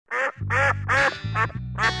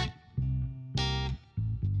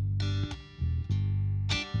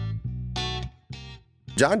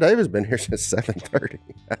John David's been here since 7:30.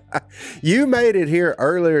 You made it here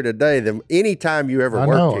earlier today than any time you ever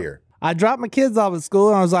worked here. I dropped my kids off at school,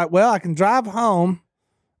 and I was like, well, I can drive home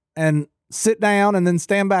and sit down and then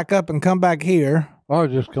stand back up and come back here. Or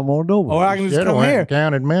just come on over. Or I can just come here.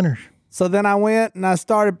 Counted minutes. So then I went and I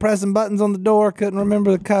started pressing buttons on the door. Couldn't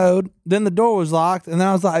remember the code. Then the door was locked. And then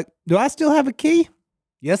I was like, do I still have a key?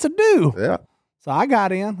 Yes, I do. Yeah. So I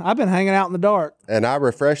got in. I've been hanging out in the dark. And I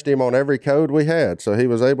refreshed him on every code we had, so he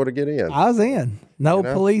was able to get in. I was in. No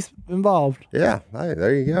police involved. Yeah. Hey,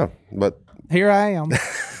 there you go. But here I am.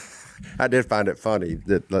 I did find it funny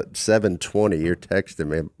that at 7:20 you're texting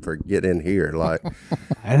me for get in here. Like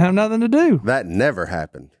I didn't have nothing to do. That never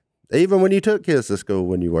happened. Even when you took kids to school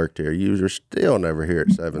when you worked here, you were still never here at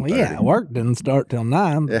 7:30. Well, yeah, work didn't start till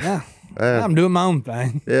 9. Yeah. I'm doing my own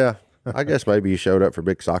thing. Yeah. I guess maybe you showed up for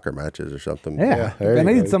big soccer matches or something. Yeah. If I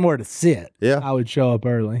needed somewhere to sit, I would show up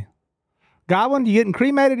early. Godwin, you getting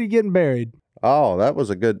cremated or you getting buried? Oh, that was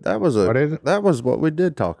What is it? That was what we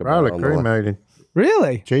did talk about. Probably cremated.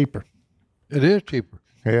 Really? Cheaper. It is cheaper.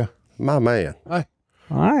 Yeah. My man. Hey.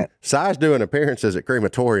 All right. Si's doing appearances at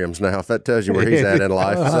crematoriums now, if that tells you where he's at in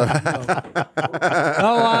life. So.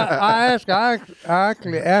 I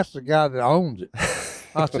actually asked the guy that owns it.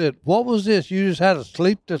 I said, what was this? You just had to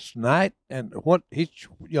sleep this night? And what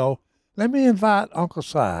let me invite Uncle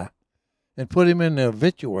Si and put him in the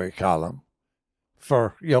obituary column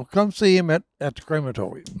for, come see him at the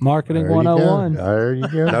crematorium. Marketing 101. There you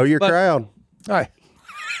go. Know your crowd. Hey.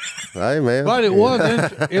 Hey, man. But it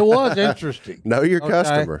was interesting. Know your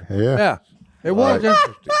customer. Yeah. It was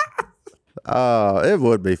interesting. It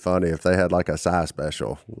would be funny if they had like a size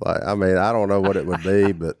special. Like, I mean, I don't know what it would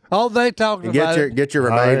be, but they talked about it. Get your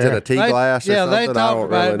remains in a tea glass or something. They talked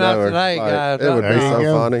about it not today, guys. It would be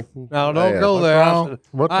so funny. No, don't go there.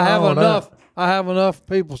 I have enough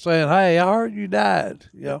people saying, "Hey, I heard you died."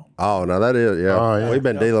 Oh no, that is We've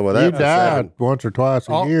been dealing with that. You died once or twice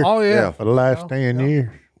a year. Oh yeah, for the last 10 years.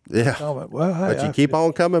 Yeah, but you keep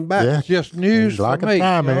on coming back. It's just news like for me. a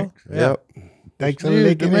timing. Yep. Takes a news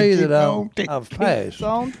licking to me and that keep on I've passed. It's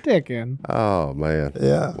on ticking. Oh man.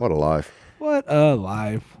 Yeah. What a life. What a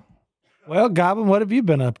life. Well, Goblin, what have you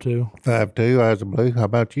been up to? 5'2", eyes of blue. How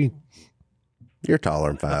about you? You're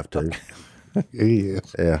taller than 5'2".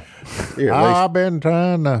 Yes. Yeah. I've been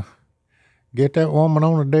trying to get that woman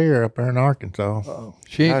on a deer up there in Arkansas. Uh-oh.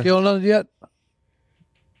 She ain't killed nothing yet?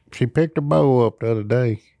 She picked a bow up the other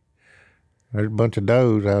day. There's a bunch of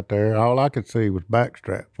does out there. All I could see was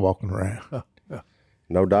backstraps walking around.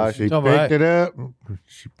 No dice. She picked it up.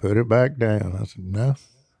 She put it back down. I said, no.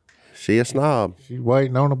 She a snob. She's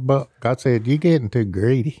waiting on a buck. I said, you getting too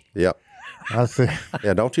greedy. Yep. I said,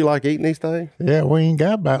 yeah, don't you like eating these things? Yeah, we ain't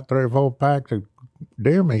got about 3 or 4 packs of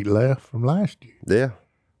deer meat left from last year. Yeah.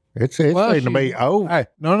 It's going to be over. Hey,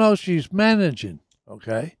 no, she's managing,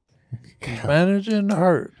 okay? She's managing the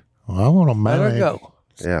herd. Well, I want to manage. Let her go.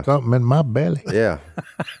 Yeah. Something in my belly. Yeah.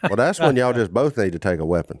 Well, that's when y'all just both need to take a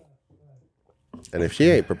weapon. And if she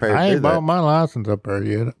ain't prepared I to do ain't bought that, my license up there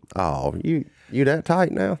yet. oh, you that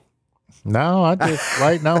tight now? No, I just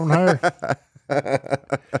waiting on her.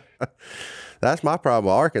 That's my problem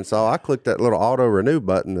with Arkansas. I click that little auto renew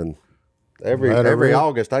button, and every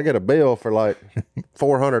August I get a bill for like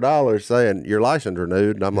 $400 saying your license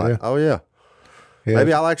renewed, and I'm like, oh yeah.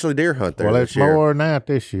 Maybe I'll actually deer hunt there. Well, this it's year. more than that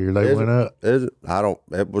this year. They went up. Is it? I don't.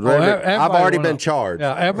 I've everybody already went been up. charged.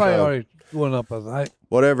 Yeah, everybody already went up, I think.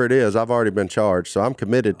 Whatever it is, I've already been charged. So I'm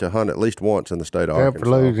committed to hunt at least once in the state of Except Arkansas.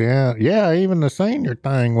 for Louisiana. Yeah, even the senior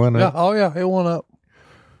thing went Yeah, up. oh yeah, it went up.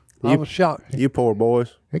 I was shocked. You poor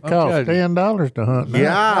boys. It costs $10 to hunt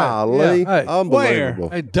now. Golly. Hey, Unbelievable.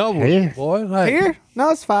 Hey, double, Here. boy. Hey. Here?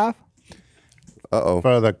 No, it's $5. Uh-oh.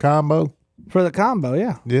 For the combo. For the combo,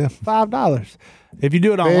 yeah. Yeah. $5. If you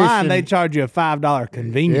do it online, Fishing. they charge you a $5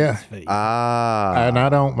 convenience fee. Ah. And I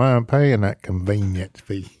don't mind paying that convenience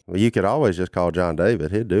fee. Well, you could always just call John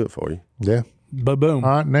David. He'd do it for you. Yeah. Ba-boom.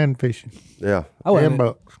 Hunting and fishing. Yeah.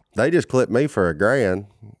 $10. They just clipped me for $1,000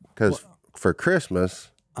 because for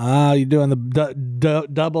Christmas, You doing the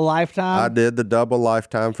double lifetime? I did the double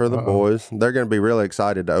lifetime for the boys. They're going to be really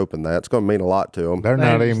excited to open that. It's going to mean a lot to them. They're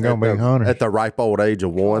not even going to be hunters. At the ripe old age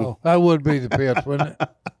of 1. Oh, that would be the pitch, wouldn't it?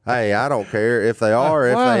 Hey, I don't care if they are,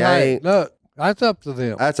 if they ain't. Look, that's up to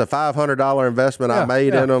them. That's a $500 investment I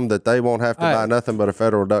made in them that they won't have to buy nothing but a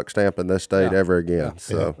federal duck stamp in this state ever again.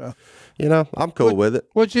 So, you know, I'm cool with it.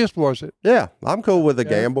 Which is worth it. Yeah, I'm cool with the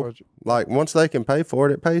gamble. worth it. Like, once they can pay for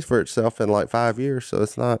it, it pays for itself in like 5 years. So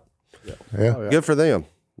it's not Yeah. good for them.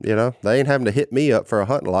 You know, they ain't having to hit me up for a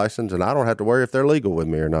hunting license, and I don't have to worry if they're legal with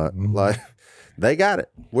me or not. Like, they got it.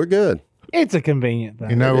 We're good. It's a convenient thing.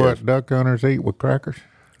 You know what duck hunters eat with crackers?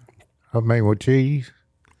 I mean, with cheese.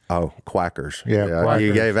 Oh, quackers. Yeah, quackers.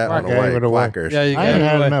 You gave that one Gave away. it away. Quackers. Yeah, you I got ain't it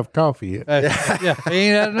had away. enough coffee yet. Yeah, he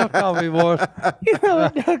ain't had enough coffee, boys. You know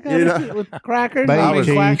what duck hunters with crackers? Baby I mean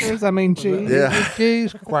cheese. quackers. I mean cheese. Yeah.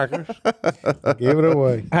 Cheese, quackers. Give it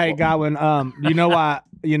away. Hey, Godwin, you know why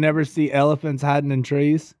you never see elephants hiding in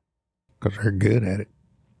trees? Because they're good at it.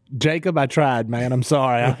 Jacob, I tried, man. I'm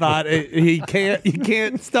sorry. I thought you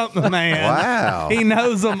can't stump the man. Wow. He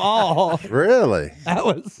knows them all. Really? That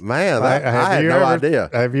was Man, I had no idea.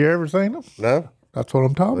 Have you ever seen them? No? That's what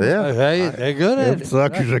I'm talking about. Yeah. Hey, they're good at Them it.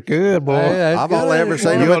 suckers are good, boy. Hey, I've good only at ever it.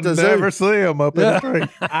 seen them You'll at the never zoo. see them up in the tree.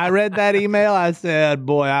 I read that email. I said,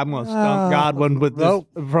 "Boy, I'm gonna stump Godwin with this Nope.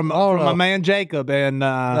 from no. my man Jacob." And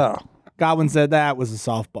No. Godwin said that was a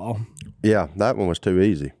softball. Yeah, that one was too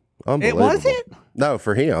easy. It Unbelievable. was it? No,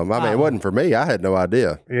 for him. I mean, it wasn't for me. I had no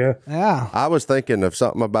idea. Yeah. Yeah. I was thinking of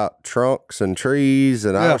something about trunks and trees,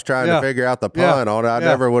 and I Yeah, was trying yeah, to figure out the yeah, pun on it. I yeah.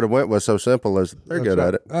 never would have went with so simple as they're good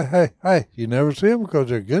at it. Hey, you never see them because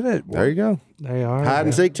they're good at it. boy. There you go. They are. Hide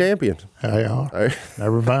and seek champions. They are. There-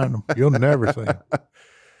 Never find them. You'll never see them.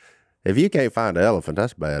 If you can't find an elephant,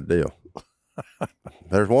 that's a bad deal.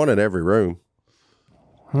 There's one in every room.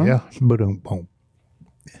 Yeah. Boom.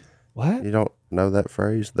 What? You don't know that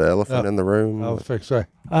phrase? The elephant No. in the room? I was fixing to say.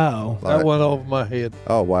 Oh. That went over my head.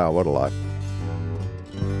 Oh, wow. What a life.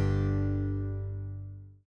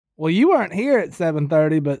 Well, you weren't here at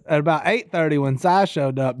 7:30, but at about 8:30 when Si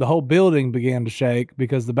showed up, the whole building began to shake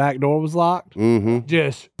because the back door was locked. Mm-hmm.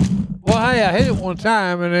 Just Well, hey, I hit it one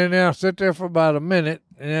time, and then I sit there for about a minute,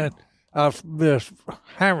 and then I just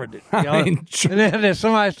hammered it. You know? I mean, and then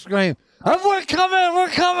somebody screamed, we're coming,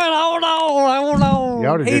 hold on.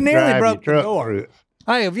 Y'all He just nearly drive broke your the truck door. through it.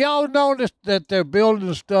 Hey, have y'all noticed that they're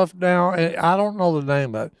building stuff now? And I don't know the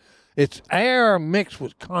name of it. It's air mixed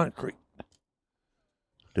with concrete.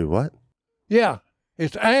 Do what? Yeah,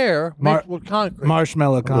 it's air mixed with concrete.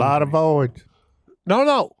 marshmallow. A lot of voids.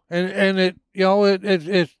 No, and it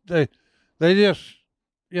it's they just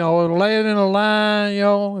lay it in a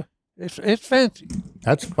line. It's fancy.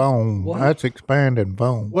 That's foam. What? That's expanding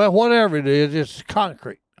foam. Well, whatever it is, it's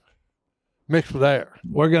concrete mixed with air.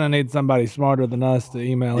 We're gonna need somebody smarter than us to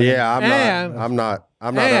email. in. Yeah, And- I'm not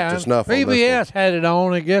up to snuff on this PBS had it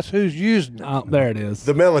on, and guess who's using it? Oh, there it is. one.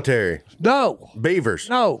 The military. No, Beavers.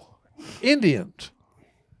 Indians.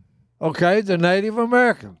 Okay, the Native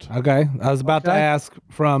Americans. Okay, I was about to Okay. ask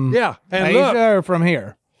from Yeah, and Asia look, or from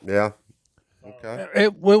here. Yeah. Okay.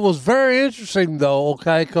 it was very interesting though.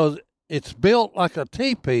 Okay, because it's built like a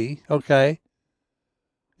teepee. Okay,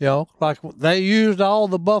 like they used all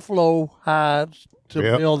the buffalo hides to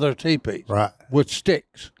Yep. build their teepees Right. with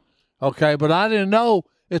sticks. Okay, but I didn't know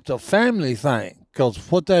it's a family thing because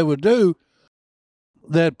what they would do,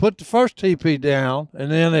 they'd put the first teepee down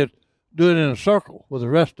and then they'd do it in a circle with the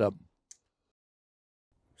rest of them.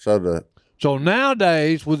 So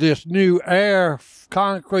nowadays, with this new air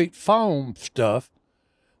concrete foam stuff,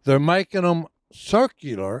 they're making them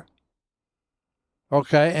circular,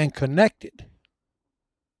 okay, and connected.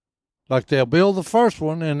 Like they'll build the first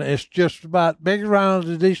one, and it's just about big around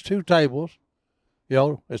as these two tables.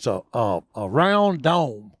 It's a round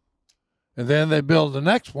dome. And then they build the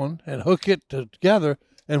next one and hook it together.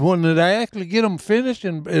 And when they actually get them finished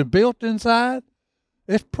and built inside,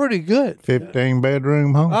 it's pretty good. 15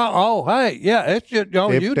 bedroom home. Hey, yeah, it's just you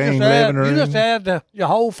 15 just add your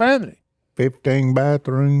whole family. 15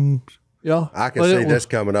 bathrooms. I can see this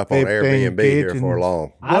coming up on 15 Airbnb here for kitchens.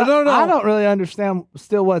 long. I no. don't really understand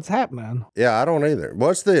still what's happening. Yeah, I don't either.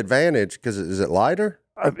 What's the advantage? Because is it lighter?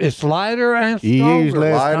 It's lighter and You stronger use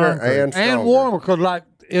less Lighter concrete. and stronger. and warmer because, like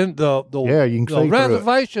in the Yeah, you can see through it.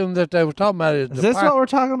 reservation that they were talking about is Is the this Pine, what we're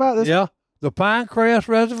talking about? This the Pinecrest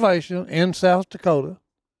Reservation in South Dakota.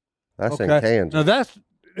 That's in Okay, Kansas. now that's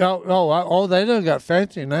they done got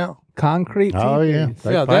fancy now. concrete. Oh, yeah. teepees.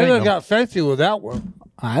 They paint done 'em. got fancy with that one.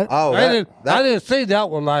 I I didn't see that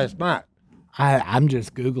one last night. I'm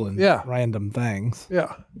just googling Yeah. random things.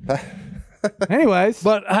 Yeah. Anyways,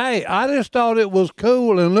 But hey, I just thought it was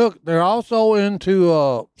cool. And look, they're also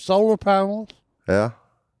into solar panels. Yeah.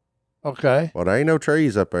 Okay. Well, there ain't no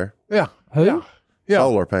trees up there. Yeah. who? Yeah. Yeah.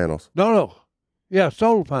 Solar panels. No. Yeah,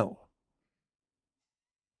 solar panel.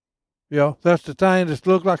 That's the thing that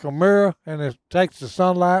looks like a mirror and it takes the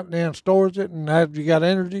sunlight and then stores it and have you got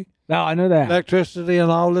energy, No, I know that. electricity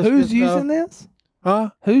and all this. Who's good using stuff. this? Huh?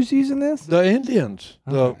 Who's using this? The Indians.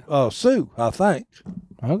 The Sioux, I think.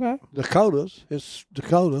 Okay. Dakotas. It's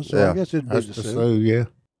Dakotas, so Yeah, I guess it'd be That's the the Sioux. Sioux, yeah.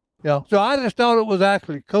 You know, so I just thought it was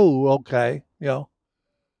actually cool. Okay, you know,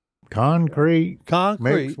 Concrete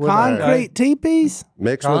concrete, with air. Concrete teepees?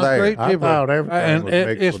 Mixed with air. concrete. I thought everything and was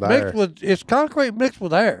mixed it's with mixed air. with it's concrete mixed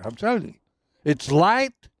with air. I'm telling you, it's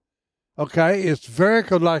light. Okay, it's very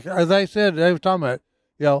cool. Like as they said, they were talking about,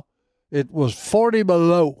 you know, it was 40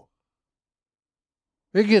 below.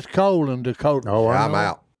 It gets cold in Dakota. Oh, I I'm know.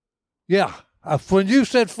 out. Yeah. When you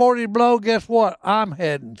said 40 below, guess what? I'm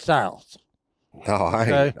heading south. No,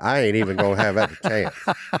 Okay. I ain't even gonna have that chance.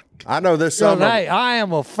 I know this So, summer. hey, I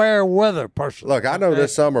am a fair weather person. Look, I know okay?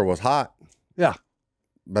 this summer was hot, Yeah.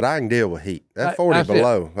 but I can deal with heat. That's I- 40 that's it.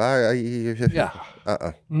 below. Yeah.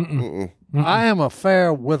 Mm-mm. I am a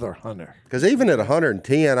fair weather hunter. Because even at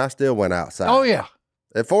 110, I still went outside. Oh, yeah.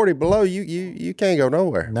 At 40 below, you can't go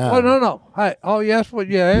nowhere. No. Oh, no. Hey, oh, yes. Well,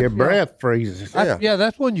 yeah. Your breath freezes. Yeah.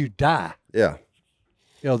 That's when you die. Yeah.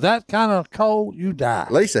 You know, that kind of cold, you die.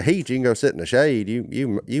 At least the heat, you can go sit in the shade. You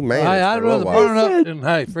manage Hey, for I'd a little rather while. burn up than,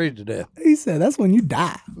 hey, freeze to death. He said that's when you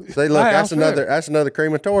die. See, look, Hey, that's I'm another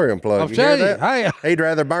crematorium plug. I'm You hear telling you, that? hey, He'd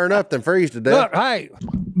rather burn up than freeze to death. look, hey,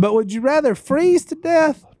 But would you rather freeze to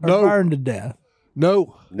death or No. burn to death?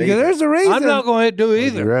 no. Because there's a reason. I'm not going to do Would you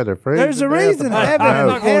either. rather freeze There's to a death reason or heaven I'm and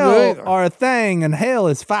not gonna do hell either. are a thing, and hell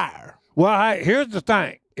is fire. Well, hey, here's the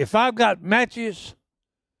thing. If I've got matches,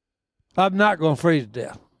 I'm not going to freeze to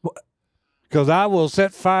death. Because I will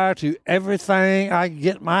set fire to everything I can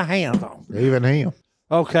get my hands on. Even him.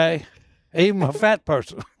 Okay? Even a fat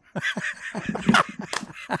person.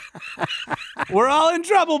 We're all in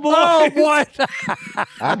trouble, boys. Oh, boy.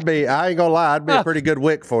 I ain't gonna lie, I'd be a pretty good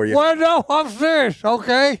wick for you. Well, no, I'm serious,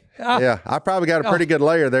 okay? Yeah, I probably got a pretty good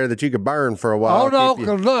layer there that you could burn for a while. Oh, no, keep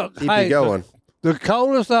you, because look. keep hey, you going. The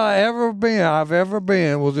coldest I've ever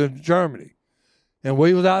been was in Germany. And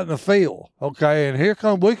we was out in the field, okay?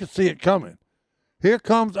 And we could see it coming. Here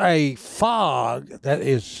comes a fog that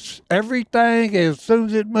is everything as soon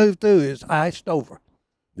as it moved through is iced over.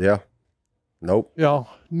 Yeah. Nope. You know,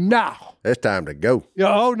 now. It's time to go.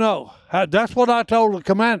 Yeah, oh no. That's what I told the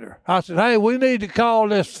commander. I said, hey, we need to call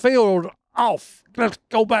this field off. Let's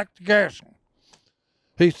go back to garrison.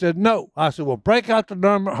 He said, no. I said, well, break out the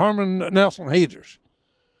Herman Nelson heaters.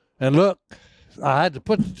 And look, I had to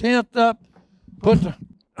put the tent up, put the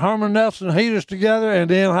Herman Nelson heaters together, and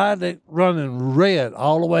then I had it running red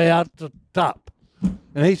all the way out the top.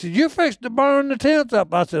 And he said, you're fixing to burn the tent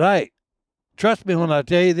up. I said, hey, trust me when I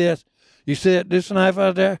tell you this. You see this knife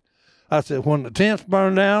out there? I said, when the tent's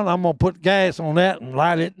burned down, I'm going to put gas on that and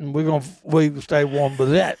light it, and we can stay warm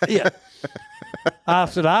with that. Yeah. I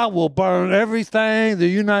said, I will burn everything the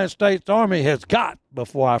United States Army has got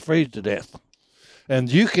before I freeze to death. And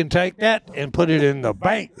you can take that and put it in the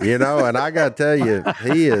bank. You know, and I got to tell you,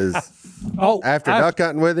 he is, after duck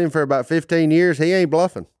hunting with him for about 15 years, he ain't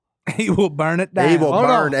bluffing. He will burn it down. He will Hold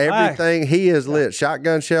burn on. everything. He has lit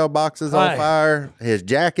shotgun shell boxes on Hey. fire, his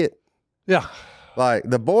jacket. Yeah. Like,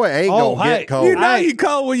 the boy ain't Oh, going to hey. get cold. You know Hey. you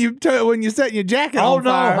cold when you set your jacket Oh, on no.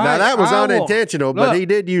 fire. Now, Hey, that was I will- unintentional, but Look. he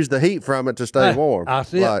did use the heat from it to stay Hey, warm.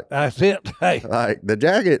 That's it. Like, That's it. Hey. like the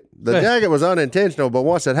jacket was unintentional, but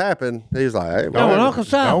once it happened, he's like, hey, Yeah, man, well, Uncle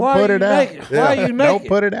Si, Don't why put are it you out. naked? Why are you naked? Don't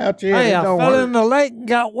put it out yet. Hey, It I don't fell work. in the lake and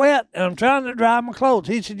got wet, and I'm trying to dry my clothes.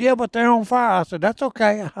 He said, yeah, but they're on fire. I said, that's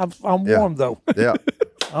okay. I'm Yeah. warm, though. yeah,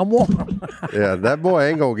 I'm warm. yeah, that boy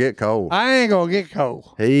ain't gonna get cold. I ain't going to get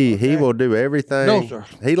cold. He will do everything. No, sir.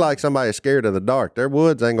 He like somebody scared of the dark. Their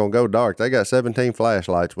woods ain't gonna go dark. They got 17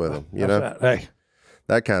 flashlights with them. You know, That's right. Hey,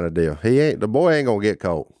 that kind of deal. The boy ain't gonna get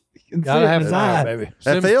cold. You can gotta see it have in his fire, eye. baby. And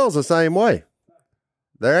Send me- Phil's the same way.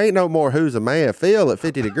 There ain't no more who's a man. Phil at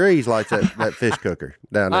 50 degrees likes that fish cooker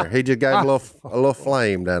down there. He just got a little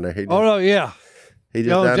flame down there. He just, Oh, no, yeah. he just You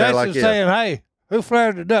know, down there Jason's like saying, hey, who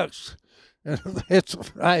flared the ducks?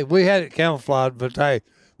 Hey, we had it camouflaged, but hey,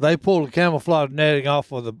 they pulled the camouflage netting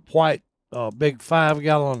off of the white big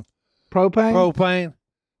 5-gallon Propane? propane.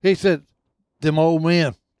 He said, them old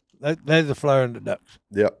men, they're the flaring the ducks.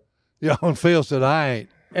 Yep. You know, and Phil said, I ain't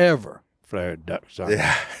ever flared ducks. Son.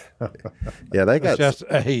 Yeah. Yeah, they got It's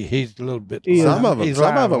just, he's a little bit. some of them. he's Some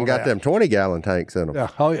lying of them on got that. them 20-gallon tanks in them Yeah.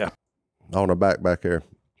 Oh, yeah. on the back here.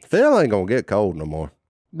 Phil ain't gonna get cold no more.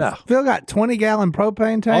 No. Phil got 20-gallon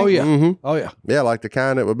propane tank. Oh, yeah. Mm-hmm. Oh, yeah. Yeah, like the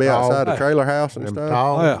kind that would be Tall. outside the Hey. trailer house and Them stuff.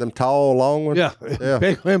 tall. Oh, yeah. Them tall, long ones. Yeah.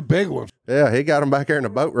 Yeah. Big ones. Yeah, he got him back there in the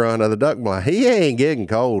boat run of the duck blind. He ain't getting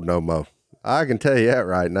cold no more. I can tell you that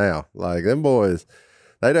right now. Like, them boys,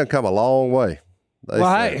 they done come a long way. They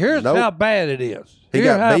Well, say, hey, here's nope. how bad it is. He Here's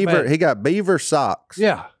got how beaver. bad- He got beaver socks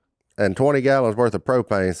Yeah. and 20 gallons worth of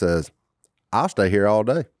propane. Says, I'll stay here all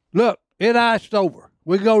day. Look, it iced over.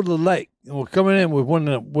 We go to the lake, and we're coming in.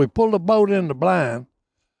 When we pull the boat in the blind,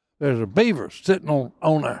 there's a beaver sitting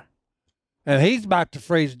on there. and he's about to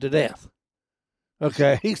freeze to death.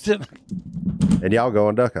 Okay, he's sitting, And y'all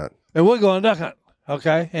going duck hunt. and we're going duck hunting.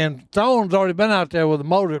 Okay, and Stone's already been out there with a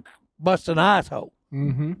motor busting an ice hole.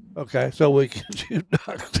 Mm-hmm. Okay, so we can shoot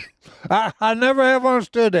ducks. I never have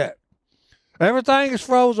understood that. Everything is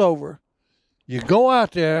froze over. You go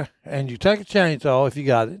out there and you take a chainsaw if you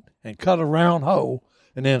got it and cut a round hole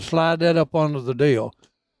and then slide that up under the deal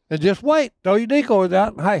and just wait. Throw your decoys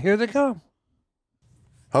out and hey, here they come.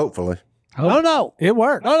 Hopefully. No. It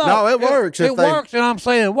worked. No, it works if It they- works, and I'm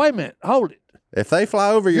saying, wait a minute, hold it. If they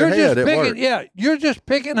fly over your You're head, just it picking, works. yeah, you're just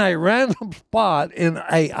picking a random spot in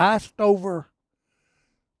a iced over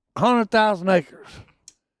 100,000 acres,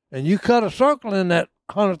 and you cut a circle in that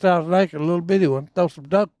 100,000 acre little bitty one, throw some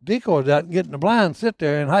duck decoys out and get in the blind, sit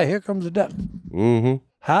there, and hey, here comes the duck. Mm-hmm.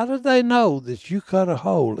 How did they know that you cut a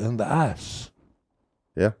hole in the ice?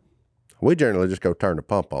 Yeah. We generally just go turn the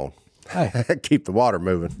pump on. Hey, Keep the water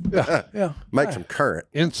moving. yeah, Make some current.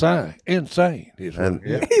 insane is what And-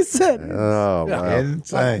 it is. He said, Oh, Yeah. wow.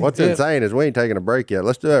 Insane. What's insane is we ain't taking a break yet.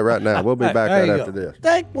 Let's do that right now. We'll be Hey, back there right you after go. this.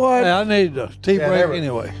 take one. Hey, I need a tea Yeah, break never-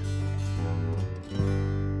 anyway.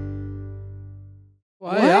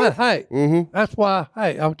 Well, hey, Mm-hmm. that's why.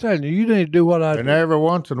 Hey, I'm telling you, you need to do what I And do. every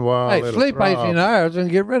once in a while, Hey, it'll sleep throb. 18 hours and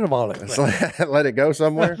get rid of all that. crap. Let it go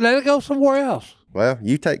somewhere. Let it go somewhere else. Well,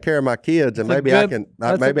 you take care of my kids, and That's a maybe I good- can.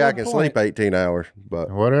 that's a Maybe I good can point. sleep 18 hours. But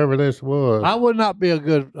Whatever this was. I would not be a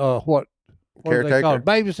good what do they call it?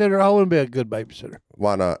 Babysitter. I wouldn't be a good babysitter.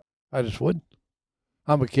 why not? I just wouldn't.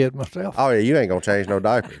 I'm a kid myself. Oh yeah, you ain't gonna change no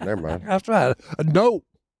diapers. Never mind. That's right. No,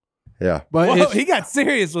 Yeah. but Whoa, it's, he got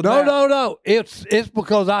serious with no, that. no. It's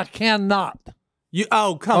because I cannot. You,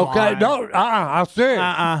 oh, come Okay, on. no, I'm serious.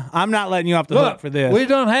 I'm not letting you off the Look, hook for this. we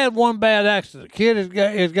done had one bad accident. Kid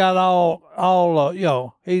has got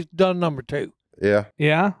all he's done number 2. Yeah.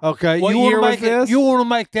 Yeah. Okay, What you wanna year was make this? You want to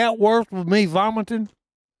make that worse with me vomiting?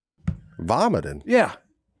 Vomiting. Yeah.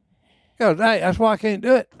 Because hey, that's why I can't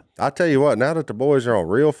do it. I tell you what. Now that the boys are on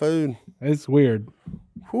real food, It's weird.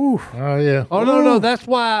 whew, Oh, yeah. Oh no, that's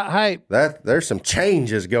why. Hey, there's some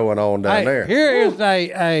changes going on down there. here is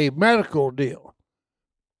a medical deal.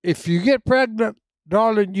 If you get pregnant,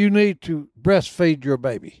 darling, you need to breastfeed your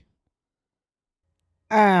baby.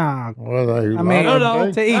 Ah, Well, they I mean, No,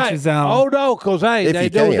 no. to each Hey, his own. Oh no, because hey, If they you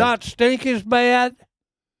do can. not stink as bad.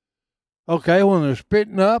 Okay, when they're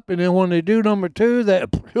spitting up, and then when they do number 2, that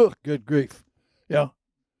good grief, yeah,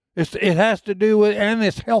 it has to do with, and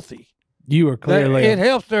it's healthy. You were clearly It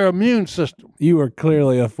helps their immune system. you were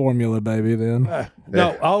clearly a formula baby then.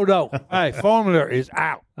 No, oh no, hey, formula is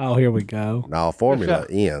out. Oh, here we go. No, formula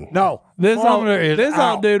What's in. No, This old, formula is this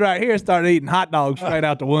out. old dude right here started eating hot dogs straight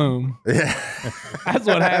out the womb. Yeah. That's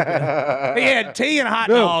what happened. He had tea and a hot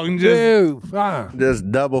Dude, dog and just dude, fine.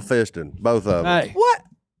 Just double fisting both of them. Hey, what?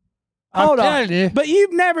 I'm Hold on. telling you. But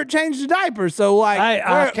you've never changed the diaper, so like, Hey,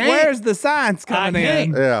 I can't. where's the science coming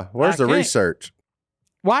in? can't. Yeah. Where's I the can't. research?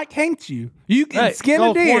 Why can't you? You can Hey, skin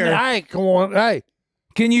go a deer. for it. Hey, come on, hey,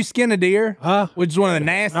 Can you skin a deer? huh? Which is one of the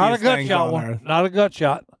nastiest Not a gut things shot on one. earth. Not a gut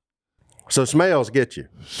shot. So smells get you.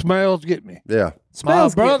 Smells get me. Yeah.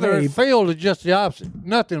 Smells My get brother me. in field is just the opposite.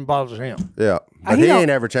 Nothing bothers him. Yeah. But He he don't- ain't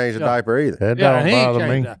ever changed a diaper either. That Yeah, don't he ain't bother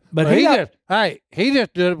me. changed that. But But he he got-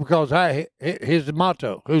 just did it because hey, his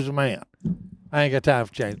motto: "Who's the man?" I ain't got time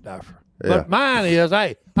for change the diaper. Yeah. But mine is,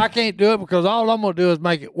 hey, I can't do it because all I'm gonna do is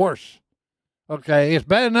make it worse. Okay, it's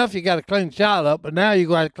bad enough you got to clean the child up, but now you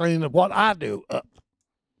got to clean what I do up.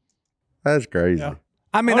 That's crazy. Yeah.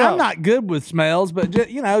 I mean, Hold I'm on. not good with smells, but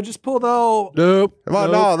just pull the old Nope.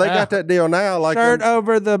 Well, no, they got that deal now. Like shirt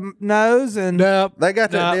over the nose and Nope. they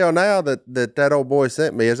got that No. deal now that old boy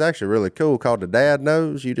sent me. It's actually really cool. Called the dad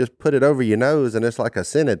nose. You just put it over your nose, and it's like a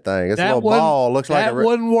scented thing. It's a little ball. Looks like that a.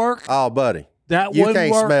 wouldn't work. Oh, buddy, That you wouldn't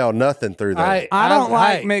can't work. smell nothing through there. I don't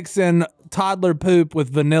like hey, mixing toddler poop with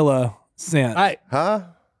vanilla scent. Hey, Huh?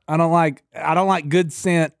 I don't like good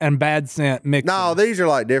scent and bad scent mixed. No, these are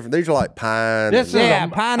like different. These are like pine. This and- is yeah, a-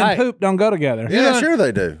 pine and hey. poop don't go together. You yeah, done- sure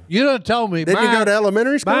they do. you done told me. Didn't you go to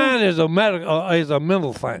elementary school? Mine is a medical is a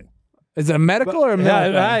mental thing. Is it a medical or a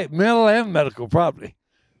mental? Hey, mental and medical probably.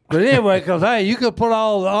 But anyway, because hey, you could put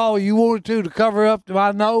all you wanted to cover up to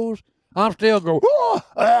my nose. I'm still going.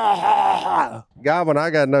 Goblin, I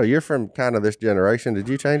got to know. You're from kind of this generation. Did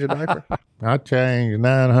you change a diaper? I changed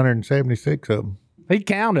 976 of them He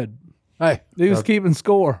counted. Hey, He was keeping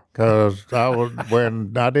score. because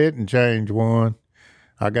when I didn't change one,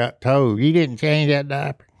 I got told, you didn't change that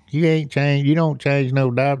diaper. You don't change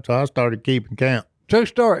no diaper. So I started keeping count. true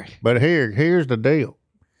story. But here's the deal.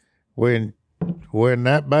 When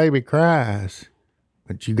that baby cries,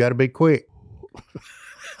 but you got to be quick.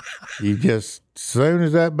 You just, as soon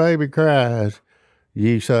as that baby cries,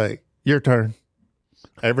 you say, your turn.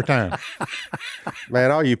 Every time.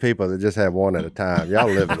 Man, all you people that just have one at a time, y'all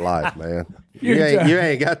living life, man. You You're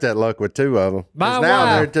ain't got that luck with two of them. My Now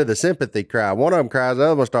wife- they're to the sympathy cry. One of them cries, the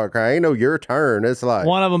other one start crying. Ain't no your turn. It's like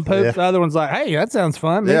One of them poops, the other one's like, hey, that sounds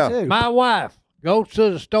fun. Me Yeah. too. My wife goes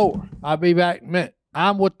to the store. I'll be back in a minute.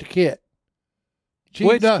 I'm with the kid. She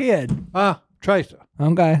Which done, kid? Tracer.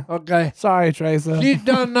 Okay. Okay. Sorry, Teresa. She's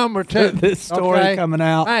done number 2. This story okay? coming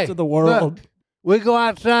out Hey, to the world. look, we go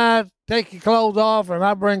outside, take your clothes off, and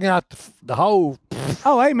I bring out the whole.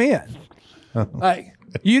 Oh, amen. Hey,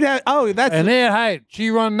 You'd have. Oh, that's. and then hey, she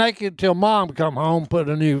run naked till mom come home, put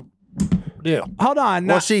a new deal. Hold on.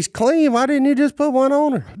 well, she's clean. Why didn't you just put one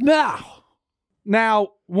on her? Now,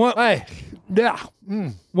 hey, yeah.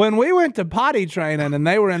 when we went to potty training and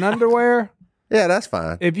they were in underwear, Yeah, that's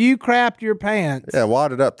fine. if you crapped your pants, Yeah,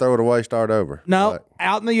 wad it up, throw it away, start over. no, Like,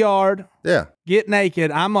 out in the yard, yeah. get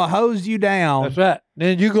naked. I'm gonna hose you down, That's right.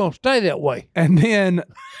 Then you're gonna stay that way. and then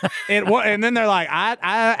and then they're like, I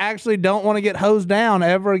actually don't want to get hosed down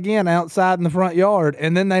ever again outside in the front yard,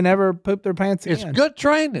 and then they never poop their pants It's again. good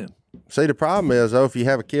training. See, the problem is, though, if you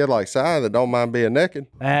have a kid like Si that don't mind being naked,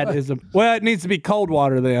 That is well, it needs to be cold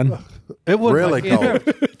water then. It wouldn't really make any cold,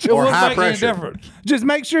 difference. It or wouldn't high make any pressure. difference. Just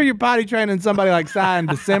make sure you're potty training somebody like Si in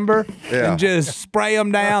December, Yeah. and just spray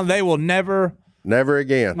them down. They will never. Never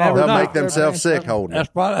again. Never They'll not. make themselves sick holding it.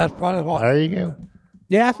 That's probably what. There you go.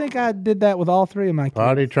 Yeah, I think I did that with all three of my kids.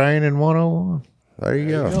 Potty training 101. There you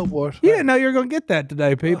go. Go, boys. You didn't know you were going to get that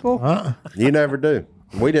today, people. You never do.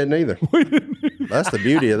 We didn't either. That's the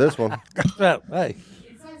beauty of this one. Hey,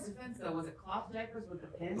 Besides defense, though, was it cloth diapers with the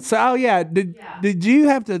pins? So, oh yeah, did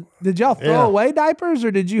y'all throw Yeah. away diapers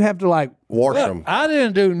or did you have to like? Wash look, them. I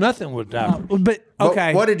didn't do nothing with diapers. But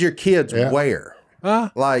okay, What did your kids Yeah. wear? Huh?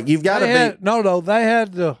 Like, you've got to They be had, no, they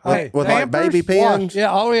had the hey, with like Pampers? baby pins. wash.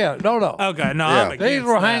 Yeah, oh yeah, no. okay, no, Yeah. I'm These against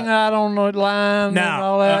were that. hanging out on the line No, and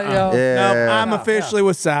all that. uh-uh. Yeah. No, Yeah. I'm officially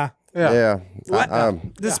with Si. Yeah.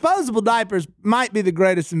 Disposable diapers might be the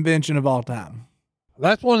greatest invention of all time.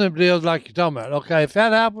 That's one of them deals like you're talking about. Okay, if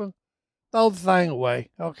that happens, throw the thing away.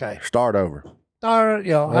 Okay. Start over. Start,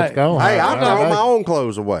 Let's hey. go. Hey, I All throw right. my own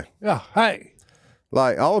clothes away. Yeah, hey.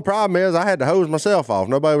 Like, all the problem is I had to hose myself off.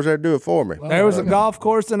 Nobody was there to do it for me. There was a golf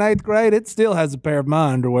course in 8th grade. It still has a pair of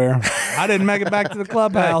my underwear. I didn't make it back to the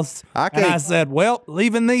clubhouse. I And I can't- said, well,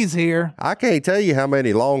 leaving these here. I can't tell you how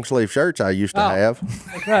many long sleeve shirts I used to Oh. have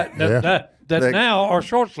That's right. That They- now are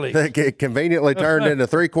short sleeve. that get conveniently turned into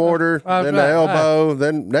 3/4, That's then the right. elbow,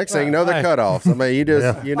 then next thing you know, the Right. cutoffs. I mean, you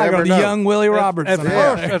just, you Like never on know. young Willie Robertson.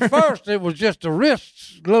 At first, it was just the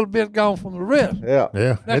wrists, a little bit gone from the wrist. Yeah.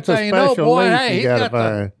 Yeah, Next it's a thing you know, special boy, leaf hey, you gotta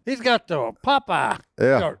find. he's got the Popeye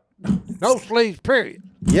Yeah. shirt. No sleeves, period.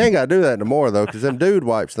 You ain't got to do that no more, though, because them dude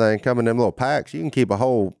wipes thing come in them little packs. You can keep a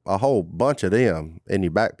whole bunch of them in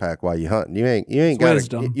your backpack while you hunting. You ain't got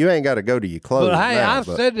wisdom. you ain't got to go to your clothes. But hey, now, I've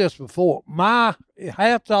but- said this before. My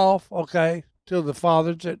hats off, okay, to the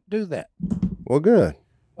fathers that do that. well, good.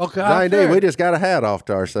 Okay, Johnny I'm D, serious. we just got a hat off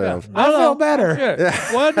to ourselves. I feel better. Sure.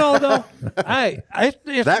 Well, no. Hey,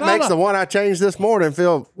 it's That not makes a, the one I changed this morning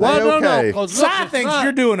feel well, okay. no. 'Cause Si look, it's thinks not-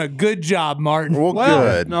 you're doing a good job, Martin. Well, well,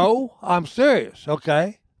 good. No, I'm serious.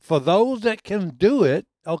 Okay, for those that can do it,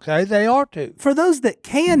 okay, they are to. For those that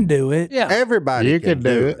can do it, Yeah. Everybody You can can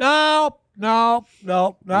do it. No, not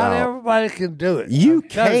No. everybody can do it. You I'm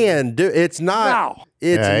telling you. can do. It's not. No.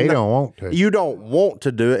 It's Yeah, you not- don't want to. You don't want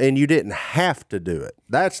to do it, and you didn't have to do it.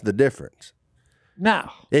 That's the difference.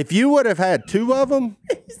 Now, If you would have had two of them,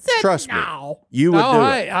 trust me, you would no, do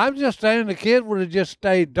hey, it. I'm just saying the kid would have just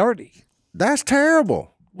stayed dirty. That's terrible.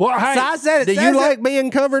 Well, hey, Si said it. Do says you it. like being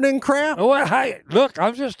covered in crap? well, hey, look,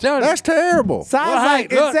 I'm just telling That's terrible. Si's Well, hey,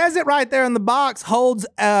 like, look. it says it right there in the box, holds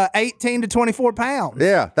 18 to 24 pounds.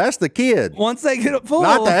 Yeah, that's the kid, Once they get it full.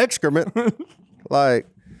 not the excrement. Like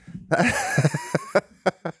that's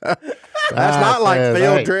not like says,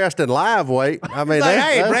 field hey. dressed in live weight. I mean, like,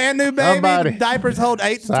 that's, hey, brand new baby, somebody- diapers hold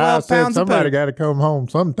 8 to I 12 said pounds of somebody poop. got to come home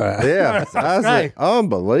sometime. yeah, that's Right.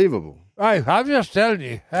 unbelievable. you. Hey, I'm just telling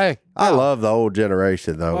you. Hey, I love the old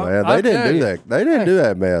generation though, Well, man. I They didn't tell do you. that. They didn't do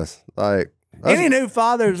that mess. Like that's- Any new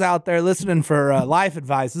fathers out there listening for life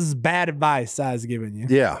advice, this is bad advice Si's giving you.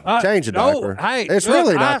 yeah, change the no, diaper. Hey, it's look,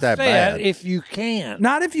 really I not that said bad. If you can,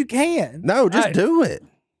 Not if you can. No, just Hey. do it.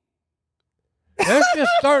 there's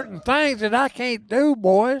just certain things that I can't do,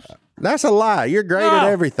 boys. That's a lie. You're great at No.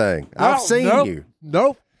 everything. I've No, seen nope, you.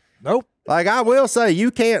 Nope. Like I will say,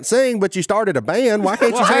 you can't sing, but you started a band. Why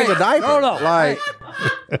can't you Well, change hey, a diaper? no. Like,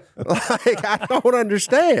 like I don't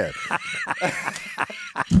understand.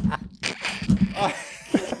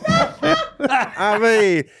 I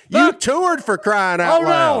mean, you toured for crying out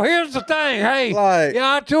loud. Oh, no, here's the thing. Hey, Like-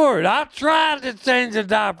 yeah, I toured. I tried to change the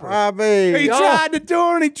diaper. I mean, He tried to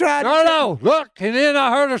tour and he tried No, look. And then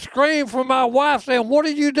I heard a scream from my wife saying, "What are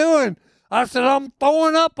you doing?" I said, "I'm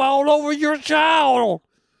throwing up all over your child.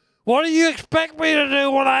 What do you expect me to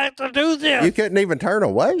do when I have to do this?" you couldn't even turn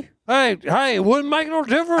away. Hey, it wouldn't make no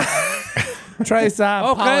difference. Trace, I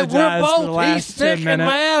Okay, apologize we're for the both. last He's sick 10 and minutes.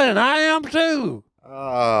 mad, and I am too.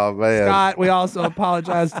 Oh man, Scott, we also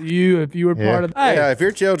apologize to you if you were part of Hey. Yeah, if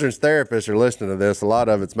your children's therapists are listening to this, a lot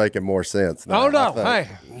of it's making more sense. now, Oh, no, I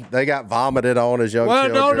think. They got vomited on as young Well,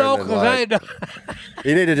 children. no, and, because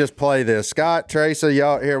you need to just play this. Scott, Tracy,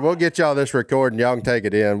 y'all here. We'll get y'all this recording. Y'all can take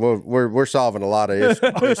it in. We're solving a lot of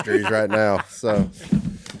mysteries right now. So,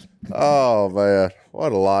 oh man,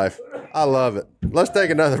 what a life! I love it. Let's take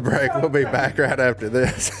another break. We'll be back right after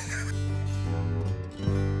this.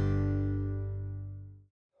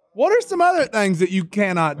 What are some other things that you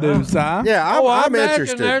cannot do, Si? Yeah, I I'm imagine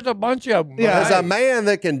interested. there's a bunch of them. Yeah. As a man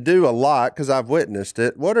that can do a lot, because I've witnessed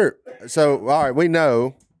it. All right, we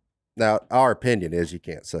know now. Our opinion is you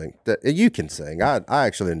can't sing. You can sing. I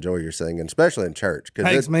actually enjoy your singing, especially in church,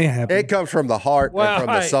 Makes me happy. It comes from the heart Well, and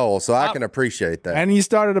from the hey, soul, so I can appreciate that. And you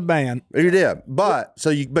started a band. You did, but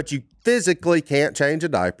you physically can't change a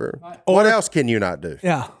diaper. What else can you not do?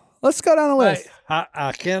 Yeah. Let's go down the list. Hey,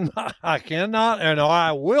 I cannot, and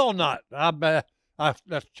I will not.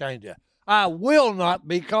 Let's change it. I will not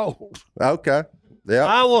be cold. Okay, yeah,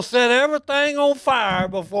 I will set everything on fire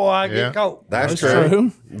before I Yeah. get cold. that's That's true.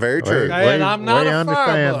 true. Very true. Okay. And I'm not we a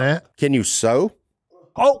understand firebug. that. Can you sew?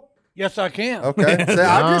 Oh, yes, I can. Okay, so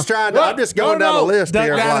I'm just trying. I'm just going down the list Duck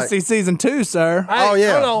here. Like, Dynasty season 2, sir. Hey, oh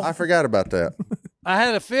yeah, no. I forgot about that. I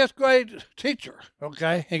had a 5th grade teacher.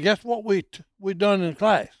 Okay, and guess what we done in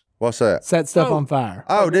class? What's that? Set stuff Oh. on fire.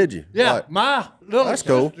 Oh, did you? Yeah, Like, my little That's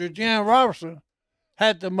sister, cool. Jan Robertson,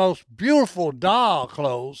 had the most beautiful doll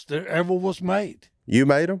clothes that ever was made, you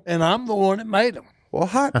made them? and I'm the one that made them. Well,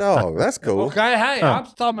 hot dog. That's cool. Okay, hey, I'm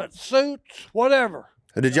talking about suits, whatever.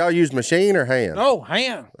 Did y'all use machine or hand? No,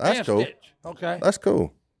 hand. That's hand cool. stitch. Okay. That's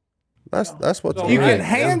cool. That's what's So You Right. can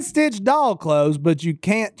hand stitch doll clothes, but you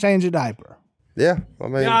can't change a diper. Yeah, I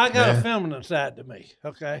mean, Yeah, I got a feminine side to me.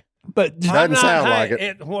 Okay. But Doesn't I'm not- sound hey, like it.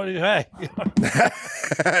 Hey,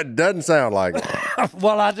 it doesn't sound like it.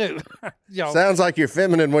 well, I do. You know, Sounds like you're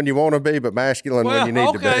feminine when you want to be, but masculine when you need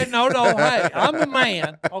okay, to be. no, hey, I'm a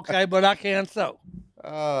man. Okay, but I can sew.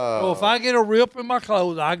 Oh, So if I get a rip in my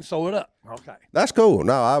clothes, I can sew it up. Okay. that's cool.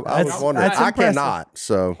 No, I was That's- wondering. that's I impressive. cannot.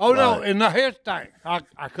 So, Oh no, like, and now here's the thing.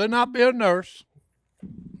 I could not be a nurse.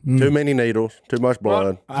 too many needles, too much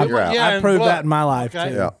blood. Well, You're out. yeah, I and proved blood. that in my life, Okay.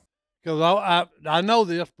 too. Yeah. Because I know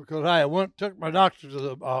this because I took my doctor to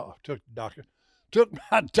the took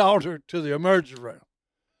my daughter to the emergency room.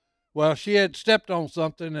 Well, she had stepped on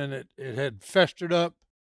something and it had festered up.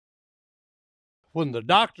 When the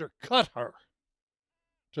doctor cut her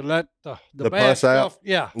to let the The bad pus out? stuff,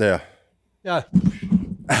 yeah, Yeah.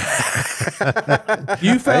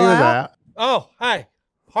 You He fell was out? out. Oh, hey,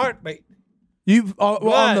 heartbeat. You on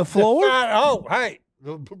Blood, the floor? Oh, hey,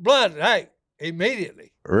 the blood. Hey,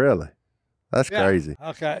 immediately. Really? That's Yeah. crazy.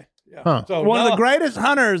 Okay. Yeah. Huh. So One of no, the greatest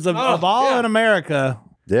hunters of all yeah. in America.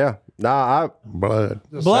 Yeah. Nah, Blood.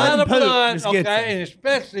 the blood sign and of poop blood, just gets okay, it. and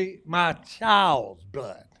especially my child's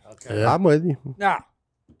blood. Okay. Yeah. I'm with you. Now,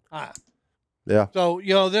 Yeah. so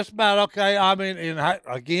this about okay. I mean,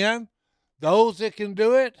 again, those that can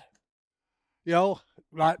do it,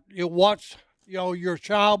 like you watch, your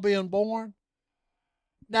child being born.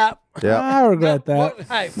 Now, Yeah. I regret that.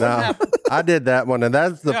 What No, happened? I did that one, and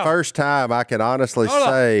that's the Yeah. first time I can honestly Hold on.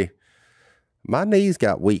 say my knees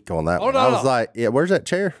got weak on that Hold one. I on. was like, "Yeah, where's that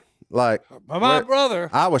chair?" Like, My brother.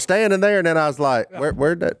 I was standing there, and then I was like,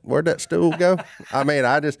 "Where'd that stool go?" I mean,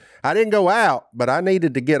 I didn't go out, but I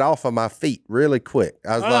needed to get off of my feet really quick.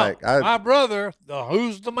 I was like, my brother, the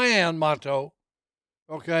 "Who's the man" motto.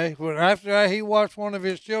 Okay, when after he watched one of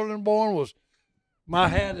his children born, was my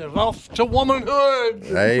hat is off to womanhood.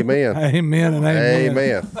 "Amen, Amen and amen.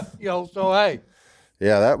 amen." So hey,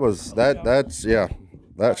 Yeah,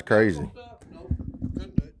 that's crazy.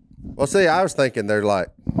 Well, see, I was thinking they're like,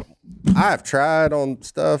 I've tried on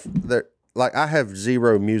stuff that like I have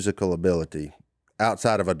zero musical ability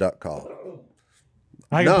outside of a duck call.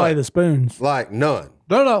 I can None. play the spoons. Like none.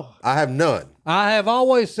 no. I have none. I have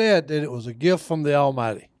always said that it was a gift from the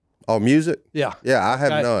Almighty. Oh, music? Yeah. Yeah, I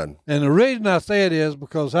have Okay. none. And the reason I say it is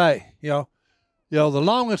because, hey, the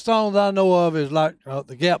longest songs I know of is like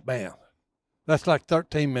the Gap Band. That's like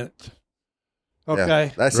 13 minutes.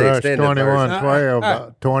 Okay. That's the Rush extended 21, version. 12, All right.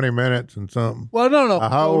 about 20 minutes and something. Well, no. A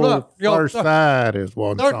whole look, first side is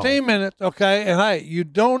one 13 song. minutes, okay? And hey, you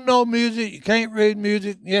don't know music, you can't read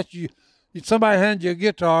music. Yes, somebody hands you a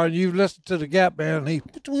guitar and you listen to the Gap Band and he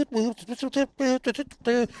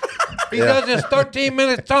does this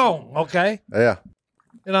 13-minute song, okay? Yeah.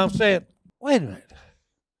 And I'm saying, wait a minute.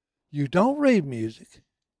 You don't read music.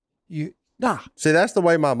 See, that's the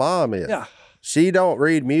way my mom is. Yeah. She don't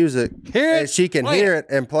read music, Hear it, and she can play hear it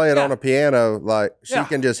and play it Yeah. on a piano. Like she Yeah.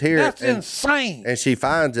 can just hear That's it, insane. and she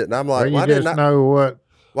finds it. And I'm Well, like, you why just didn't know what.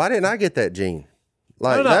 why didn't I get that gene?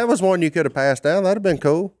 Like No. that was one you could have passed down. That'd have been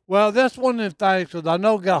cool. Well, that's one of the things because I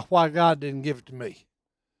know why God didn't give it to me.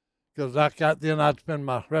 Because then I'd spend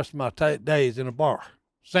my rest of my days in a bar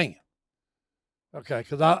singing. Okay,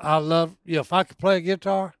 because I love, if I could play a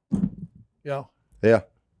guitar, Yeah.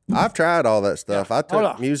 I've tried all that stuff. Yeah. I Hold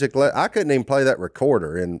took on. music. I couldn't even play that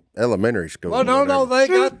recorder in elementary school. well, or no,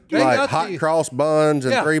 whatever. they like got hot the, cross buns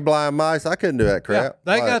and Yeah. three blind mice. I couldn't do that crap.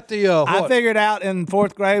 they Like, got the I what? figured out in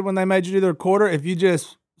 4th grade when they made you do the recorder, if you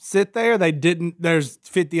just sit there, there's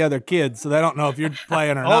 50 other kids, so they don't know if you're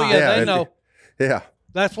playing or Oh not. yeah, Yeah, they if know. Yeah.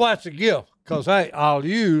 That's why it's a gift. Because hey, I'll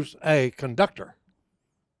use a conductor.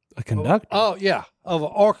 A conductor, Oh yeah, of an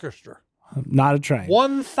orchestra. not a train.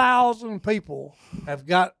 1,000 people have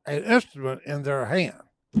got an instrument in their hand,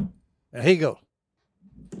 and he goes.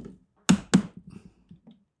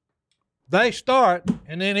 They start,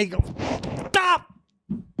 and then he goes, stop!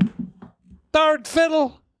 Third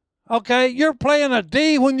fiddle. Okay, you're playing a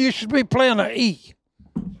D when you should be playing an E.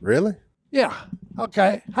 Really? Yeah.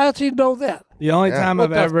 Okay. How's he know that? The only Yeah. time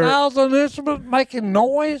With I've a ever 1,000 instruments making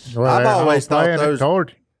noise? Well, I've they're all always thought playing it those- toward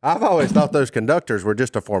you. I've always thought those conductors were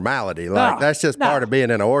just a formality. Like No, that's just no. part of being in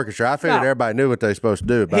an orchestra. I figured No. everybody knew what they're supposed to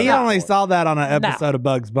do. About he that only point. saw that on an episode of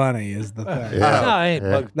Bugs Bunny is the thing. Yeah. No, it ain't Yeah.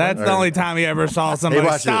 Bugs That's the only time he ever saw somebody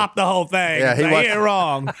watched stop the whole thing. Yeah, he Say watched- it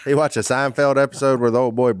wrong. He watched a Seinfeld episode where the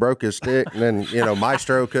old boy broke his stick, and then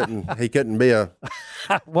Maestro couldn't be a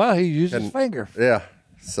Well, he used his finger. yeah.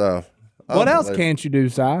 So What else unbelievable. can't you do,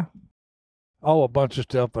 Si? Oh, a bunch of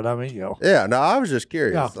stuff, but I mean, Yeah, no, I was just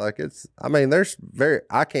curious. Yeah. Like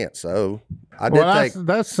I can't sew. I did Well, take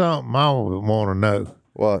that's something I would want to know.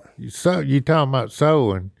 what? You talking about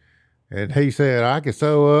sewing, and he said I could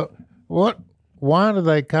sew up. Why do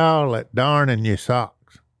they call it darning your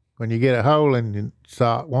socks? When you get a hole in your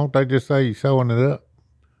sock, won't they just say you're sewing it up?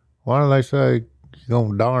 Why do they say you're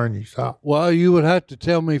gonna darn your sock? well, you would have to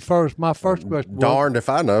tell me first. My first question was, Darned if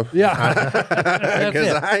I know. yeah. Because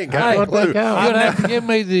it. I ain't got Hey, a what they clue. call You'd it. have to give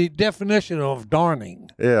me the definition of darning.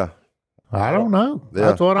 Yeah. I don't know. Yeah.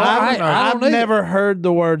 That's what I know. I I've don't either. never heard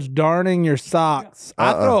the words darning your socks.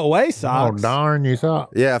 I throw away Oh, socks. darn your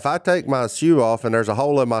sock. Yeah, if I take my shoe off and there's a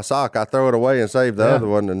hole in my sock, I throw it away and save the other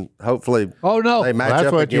one, and hopefully Oh no! they match That's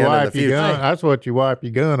up what you again in the wipe your future. gun. That's what you wipe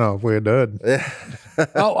your gun off with, doesn't it?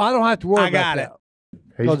 Oh, I don't have to worry I about got that.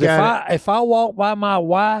 He's Because got if I walk by my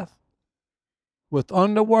wife with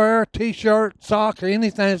underwear, t-shirt, socks, or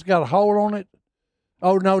anything that's got a hole on it,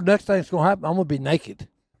 oh no! Next thing's gonna happen. I'm gonna be naked.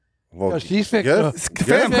 Well, Because she's fixing good, to- good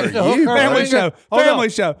Family, for you, family buddy. show. Hold on. Family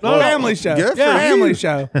show. No, no. Family show. Good for Family you.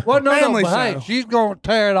 show. Well, no, Family but show. hey, she's gonna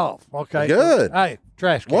tear it off. Okay. Good. Hey,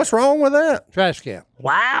 trash can. What's wrong with that? Trash can.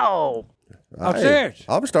 Wow. I'm Hey, serious.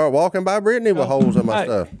 I'm gonna start walking by Brittany with holes in my Hey.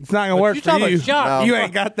 stuff. It's not gonna work you for talking you. about shot? You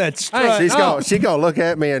ain't got that strut. Hey, She gonna look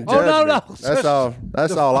at me and Oh, judge no, me. no.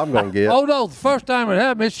 That's all I'm gonna get. Oh no! The first time it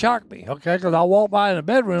happened, it shocked me. Okay, because I walked by in the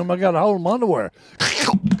bedroom, I got a hole in my underwear.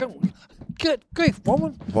 Good grief,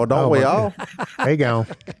 woman! Well, don't Oh, we my all? There you go.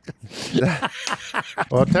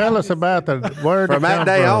 Well, tell us about the word From that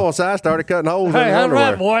day on, so I started cutting holes in Hey, the that's underwear.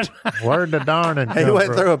 right, boys. Word to darning. He come went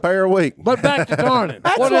from. through a pair a week. But back to darning.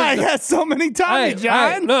 That's What why is he it? has so many Tommy Hey,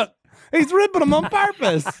 Johns. look. He's ripping them on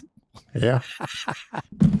purpose. Yeah.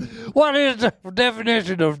 What is the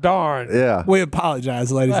definition of darn? Yeah. We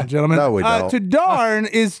apologize, ladies and gentlemen. No, we don't. To darn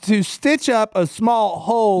is to stitch up a small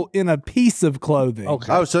hole in a piece of clothing.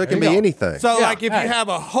 Okay. Oh, so it can be There you go. anything. So, Yeah, like, if hey. you have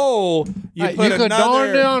a hole, you Hey, put you could another.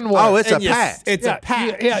 darn the underwear. Oh, it's a and you- patch. It's yeah, a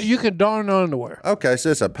patch. Yeah, you can darn the underwear. Okay, so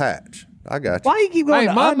it's a patch. I got you. Why you keep going Hey,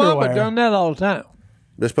 to my underwear? mama done that all the time.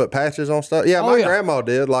 Just put patches on stuff. Yeah, Oh, my yeah. grandma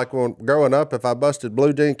did. Like when growing up, if I busted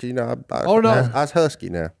blue jeans, Oh, no. I was husky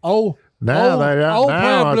now. Oh, Now old, they don't. old pair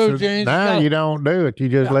Now, of blue it's- jeans. now you don't do it. You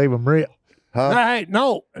just leave them rip. Hey,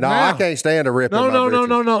 no. No, I can't stand a rip. No, in my no, no, britches.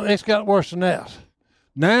 no, no. It's got worse than that.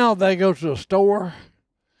 Now they go to a store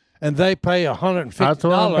and they pay That's what I'm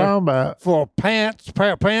talking $150 about. for pair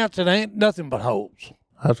of pants that ain't nothing but holes.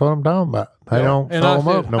 That's what I'm talking about. They don't And sew I them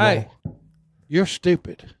said, up no hey, more. you're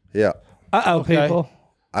stupid. Yeah. Uh-oh, Okay. people.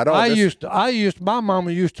 I don't. My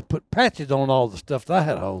mama used to put patches on all the stuff that I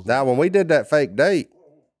had holes in. Now, when we did that fake date,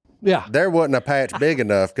 Yeah. there wasn't a patch big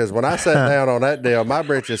enough because when I sat down on that deal, my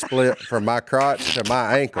britches split from my crotch to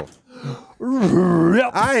my ankle.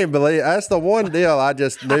 I ain't believe that's the one deal I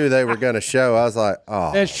just knew they were going to show. I was like,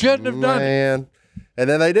 oh, They shouldn't have done it. man. And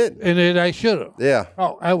then they didn't. And then they should have. Yeah.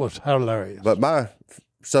 Oh, that was hilarious. But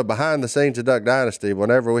so behind the scenes of Duck Dynasty,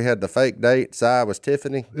 whenever we had the fake date, Si was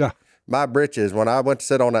Tiffany. Yeah. My britches, when I went to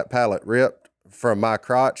sit on that pallet, ripped from my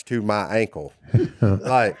crotch to my ankle.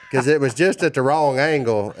 Like, because it was just at the wrong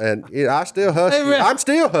angle. And I still husky. I'm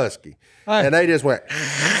still husky. Hey. And they just went,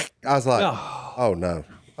 I was like, oh no.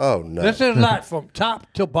 Oh no. This is like from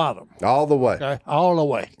top to bottom. All the way. Okay. All the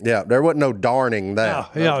way. Yeah. There wasn't no darning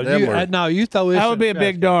that. You throw this. That would be a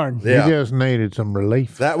big darn. Yeah. You just needed some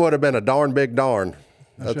relief. That would have been a darn big darn.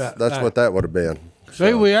 That's what that would have been.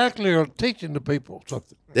 See, we actually are teaching the people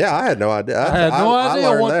something. Yeah, I had no idea. I had no idea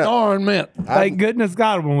learned what that. darn meant. Thank goodness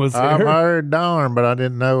Godwin was here. I've heard darn, but I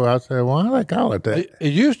didn't know. I said, why do they call it that?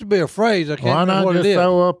 It used to be a phrase. I Why can't remember not what just it is.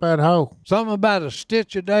 sew up that hole? Something about a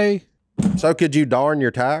stitch a day. So could you darn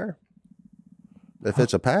your tire if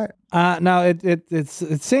it's a pack? No, it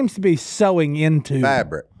seems to be sewing into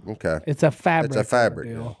Fabric. Okay. It's a fabric. It's a fabric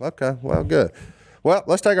deal. deal. Okay. Well, good. Well,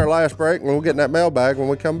 let's take our last break and we'll get in that mailbag when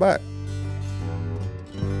we come back.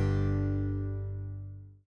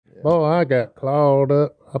 Boy, I got clawed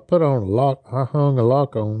up. I put on a lock. I hung a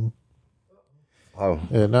lock on. Oh.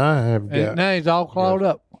 And I have And got, now he's all clawed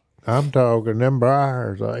up. I'm talking them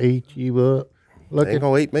briars. I eat you up. Look Ain't at,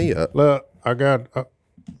 gonna eat me up. look, I got,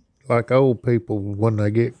 like old people when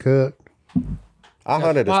they get cut. I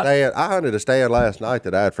hunted a stand last night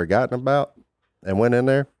that I had forgotten about and went in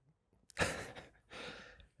there.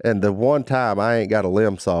 And the one time I ain't got a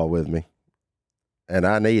limb saw with me and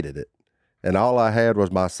I needed it. And all I had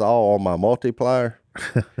was my saw on my multiplier.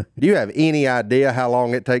 Do you have any idea how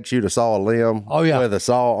long it takes you to saw a limb with a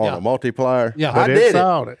saw on a multiplier? Yeah. I But did it.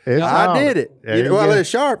 sawed it. It I sawed did it. There you Well, go. it's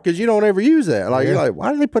sharp because you don't ever use that. Like, you're like,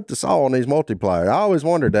 why do they put the saw on these multipliers? I always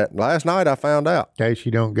wondered that. Last night I found out. In case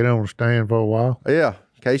you don't get on the stand for a while. Yeah.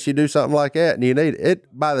 In case you do something like that and you need it.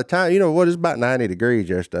 By the time, it's about 90 degrees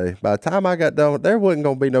yesterday. By the time I got done, there wasn't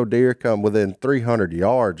going to be no deer come within 300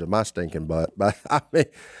 yards of my stinking butt. But I mean,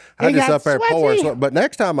 I just got up there pouring. sweaty. But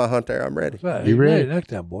next time I hunt there, I'm ready. You ready? Next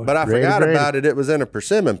time, boy. But I Ready, forgot ready. about it. It was in a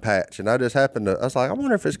persimmon patch. And I just happened to, I was like, I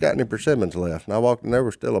wonder if it's got any persimmons left. And I walked and there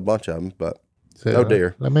were still a bunch of them, but So, no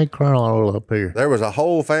deer. Let me crawl up here. There was a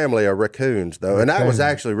whole family of raccoons, though. And that was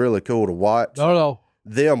actually really cool to watch no.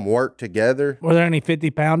 them work together. Were there any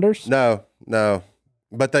 50 pounders? No.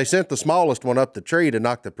 But they sent the smallest one up the tree to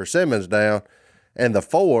knock the persimmons down. And the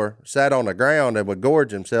 4 sat on the ground and would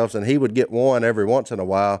gorge themselves. And he would get one every once in a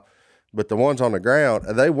while. But the ones on the ground,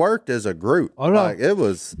 they worked as a group. Oh, no. Like, it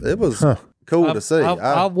was cool to see.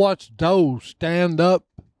 I've watched does stand up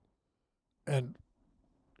and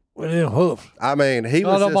with them hoofs. I mean, he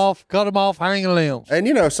was just, Cut them off hanging limbs.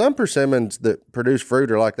 and some persimmons that produce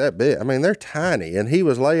fruit are like that big. I mean, they're tiny, and he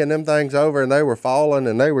was laying them things over, and they were falling,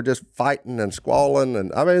 and they were just fighting and squalling,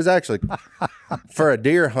 and I mean, it was actually for a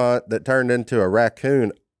deer hunt that turned into a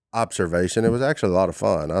raccoon observation. It was actually a lot of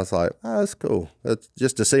fun. I was like, oh, that's cool. That's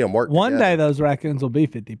just to see them work. One together. day those raccoons will be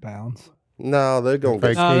 50 pounds. No, they're gonna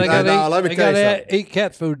get. No, they got to let me tell you something. eat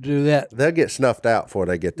cat food to do that. They'll get snuffed out before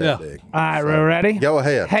they get that big. All right, we're ready? Go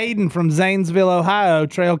ahead. Hayden from Zanesville, Ohio,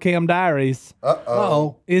 Trail Cam Diaries.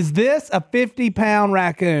 Uh-oh. Is this a 50-pound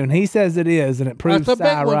raccoon? He says it is, and it proves That's a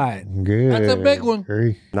big Si one. right. Good. That's a big one.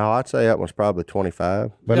 grief. No, I'd say that one's probably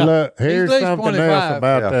 25. But Yeah. look, here's He's at least something 25. else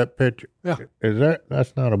about Yeah. that picture. Yeah.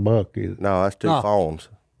 That's not a buck, is it? No, that's 2 No. phones.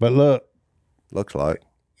 But look, Looks like.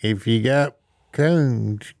 if you got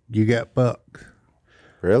coons, you got bucks.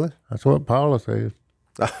 Really? That's what Paula says.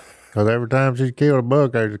 Because every time she's killed a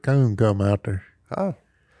buck, there's a coon come out there. Oh.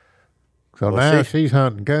 So Well, now she- she's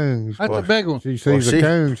hunting coons. That's a big one. She sees she- a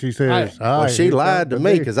coon, she says, Well, she lied to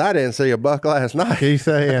me because I didn't see a buck last night. She's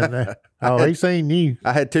saying that. Oh, he seen you.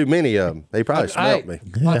 I had too many of them. He probably smelt me.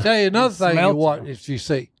 I'll tell you another thing you Smells watch if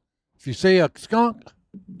you see a skunk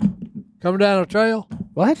coming down a trail,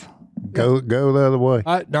 What? Go the other way.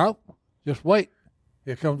 no, just wait.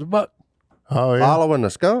 Here comes the buck Oh, yeah. Following the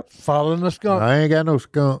skunk? following the skunk. I ain't got no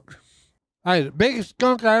skunks. Hey, the biggest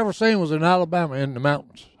skunk I ever seen was in Alabama in the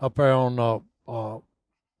mountains up there on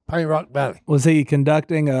Paint Rock Valley. Was he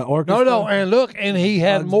conducting an orchestra? No, and look, and he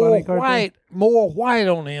had Bugs more Bunny cartoon? white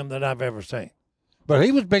on him than I've ever seen. But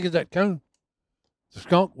he was big as that coon. The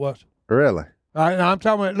skunk was. Really? I'm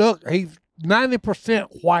talking about, look, he's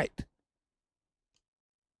 90% white.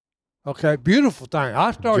 Okay, beautiful thing.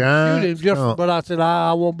 I started Giant shooting him skunk. but I said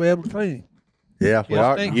I won't be able to clean him. Yeah,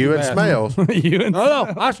 well, stinky you and bastard. Smells. You and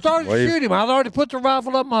No, I started Well, to you- shoot him. I'd already put the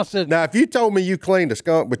rifle up. And I said, Now, if you told me you cleaned a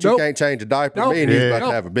skunk, but you Nope. can't change a diaper, Nope. me and you's Yeah. about to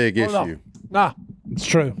Nope. have a big Oh, issue. no. Nah. it's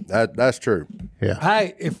true. That's true. Yeah.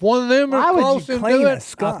 Hey, if one of them Why are would you close and clean do a it, I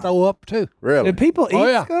skunk? throw up too. Really? Do people eat Oh,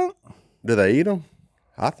 yeah. skunk? Do they eat them?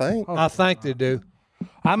 I think. I think they do.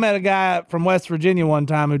 I met a guy from West Virginia one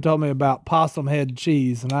time who told me about possum head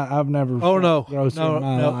cheese, and I've never. Oh no, gross no, in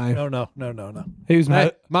my no, life. no. He was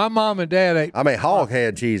Hey, my mom and dad ate. I mean, hog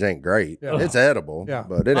head cheese ain't great. Yeah. It's edible, Yeah,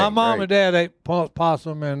 but it my ain't mom great. and dad ate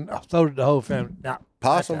possum, and so did the whole family. Nah,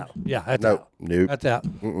 Possum? That's out. Yeah, that's Nope. out. Nope. That's out.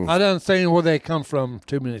 I done seen where they come from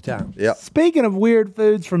too many times. Yep. Speaking of weird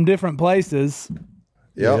foods from different places,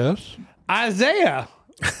 Yep. Yes. Isaiah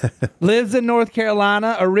lives in North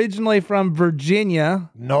Carolina, originally from Virginia.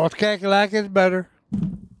 North Carolina is better.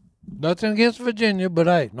 Nothing against Virginia, but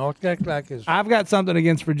hey, North Carolina is. I've got something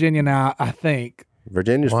against Virginia now, I think.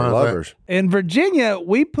 Virginia's Why for is that? lovers. In Virginia,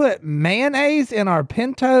 we put mayonnaise in our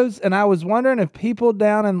pintos, and I was wondering if people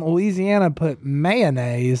down in Louisiana put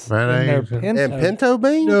mayonnaise in their Mayonnaise and- pinto. And pinto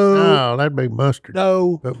beans? No, that'd be mustard.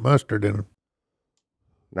 No, Put mustard in them.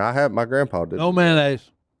 No, I have. My grandpa did. no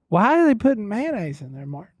mayonnaise. Why are they putting mayonnaise in there,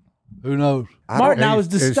 Martin? Who knows? Martin, I was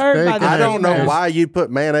It's disturbed by steak the I and don't know mayonnaise. why you put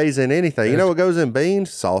mayonnaise in anything. You know what goes in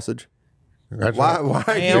beans? Sausage. That's Why? right. Why?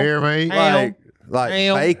 Ham. Deer meat, Like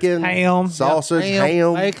Ham. bacon, Ham. sausage,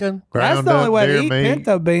 ham. bacon. That's ground the only up way to deer eat meat,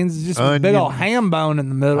 pinto beans is just a big old onions, ham bone in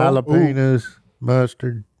the middle. jalapenos,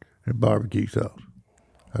 mustard, and barbecue sauce.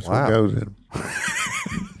 That's Wow. what goes in them.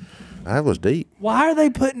 That was deep. Why are they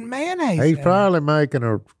putting mayonnaise He's in? probably making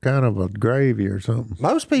a kind of a gravy or something.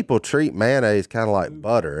 Most people treat mayonnaise kind of like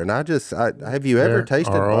butter, and have you ever Yeah,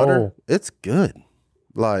 tasted or butter? oil. It's good.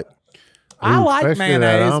 Like I like Especially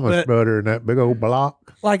mayonnaise, that Amish but butter and that big old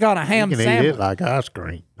block. like on a ham You can eat sandwich. it like ice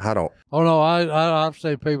cream. I don't. Oh no, I've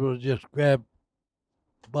seen people just grab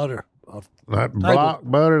butter, That block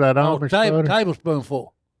butter, that Amish butter.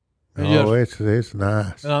 tablespoonful. And Oh, just, it's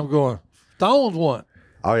nice. and I'm going. Stone's one.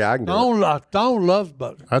 Oh yeah, I can do it. Stone loves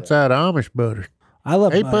butter. That's that Amish butter. I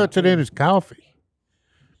love He butter. puts it in his coffee.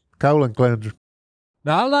 Colon cleanser.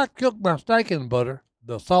 Now I like to cook my steak in butter,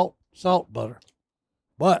 the salt butter,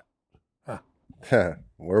 but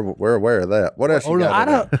We're aware of that. What else you Hold got?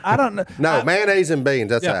 on. in I don't know. there? No, mayonnaise and beans.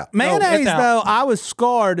 That's Yeah. out. Mayonnaise, it's out. though, I was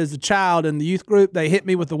scarred as a child in the youth group. They hit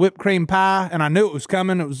me with the whipped cream pie, and I knew it was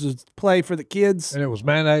coming. It was a play for the kids, and it was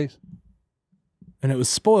mayonnaise. and it was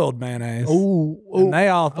spoiled mayonnaise. Ooh, And they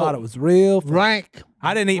all thought it was real. rank.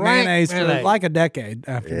 I didn't eat rank mayonnaise for mayonnaise. like a decade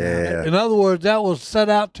after that. Yeah. In other words, that was set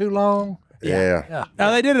out too long. Yeah. Yeah.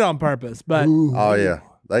 No, they did it on purpose, but Oh yeah.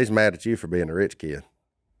 They's mad at you for being a rich kid.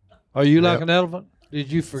 Are you like an elephant?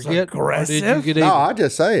 Did you forget? Or did you aggressive. get No, even? I'm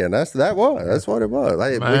just saying. That's what it was.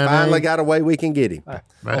 Hey, we Mayonnaise. finally got a way we can get him.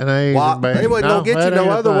 Mayonnaise Well, and beans. they wasn't gonna get you that no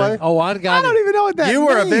ain't a other thing. way. Oh, I got I don't it. even know what that You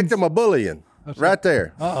were a means. victim of bullying. Right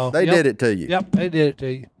there. Uh-oh. They Yep. did it to you. Yep, they did it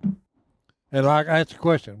to you. And like I asked the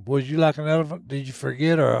question, was you like an elephant? Did you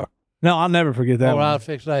forget or? No, I'll never forget that Oh, one. I'll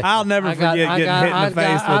fix that. I'll never forget getting hit in the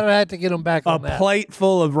face I with had to get them back a on that. plate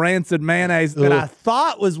full of rancid mayonnaise that I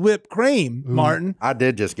thought was whipped cream, Martin. I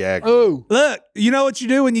did just gag. Ooh, Look, you know what you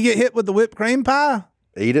do when you get hit with the whipped cream pie?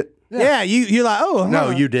 Eat it? Yeah, you're like, oh, No, huh.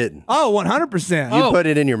 you didn't. Oh, 100%. You put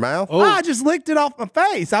it in your mouth? I just licked it off my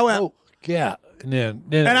face. I went, oh, yeah. And then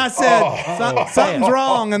and I said, something's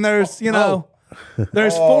wrong. And there's,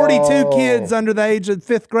 there's 42 kids under the age of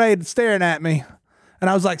 5th grade staring at me. And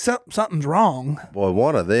I was like, something's wrong. Boy,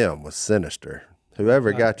 one of them was sinister.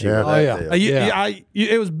 Whoever got you Yeah. with that Oh, yeah. deal. Yeah.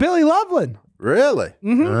 It was Billy Loveland. Really?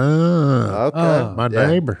 Ah, Okay. my Yeah.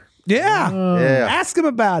 neighbor. Yeah. Yeah. Ask him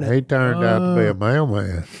about it. He turned out to be a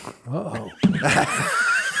mailman.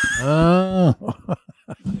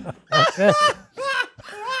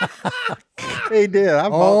 He did.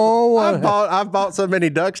 Oh, I've bought so many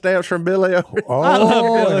duck stamps from Billy.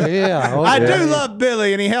 oh, yeah. Oh, I yeah. do love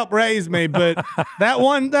Billy, and he helped raise me, but that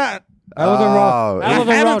one, That was a wrong. Oh, That was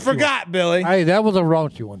I a haven't raunchy forgot, Billy. one. Hey, that was a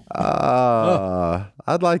raunchy one.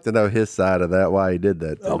 I'd like to know his side of that, why he did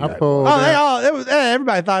that. To I you. pulled, Oh, in,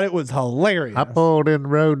 everybody thought it was hilarious. I pulled in the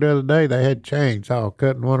road the other day. They had chainsaw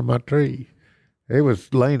cutting one of my trees. He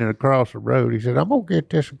was leaning across the road. He said, I'm going to get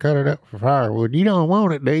this and cut it up for firewood. You don't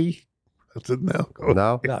want it, do you? I said, no.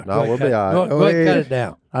 No, No, we'll be all right. Go ahead and cut yeah. it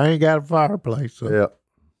down. I ain't got a fireplace. So.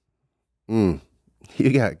 Yeah. Mm. You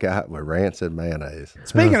got with rancid mayonnaise.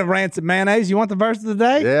 Speaking of rancid mayonnaise, you want the verse of the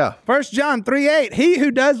day? Yeah. 1 John 3:8. He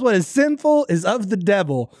who does what is sinful is of the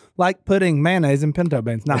devil, like putting mayonnaise in pinto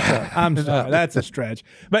beans. Not so. I'm sorry. That's a stretch.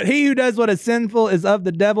 But he who does what is sinful is of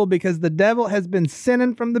the devil, because the devil has been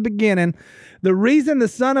sinning from the beginning. The reason the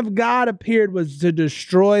Son of God appeared was to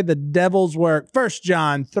destroy the devil's work. 1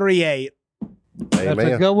 John 3:8. That's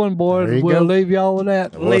a good one, boys. We'll leave y'all with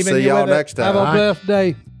that. We'll see y'all next time. Have a blessed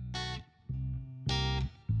day.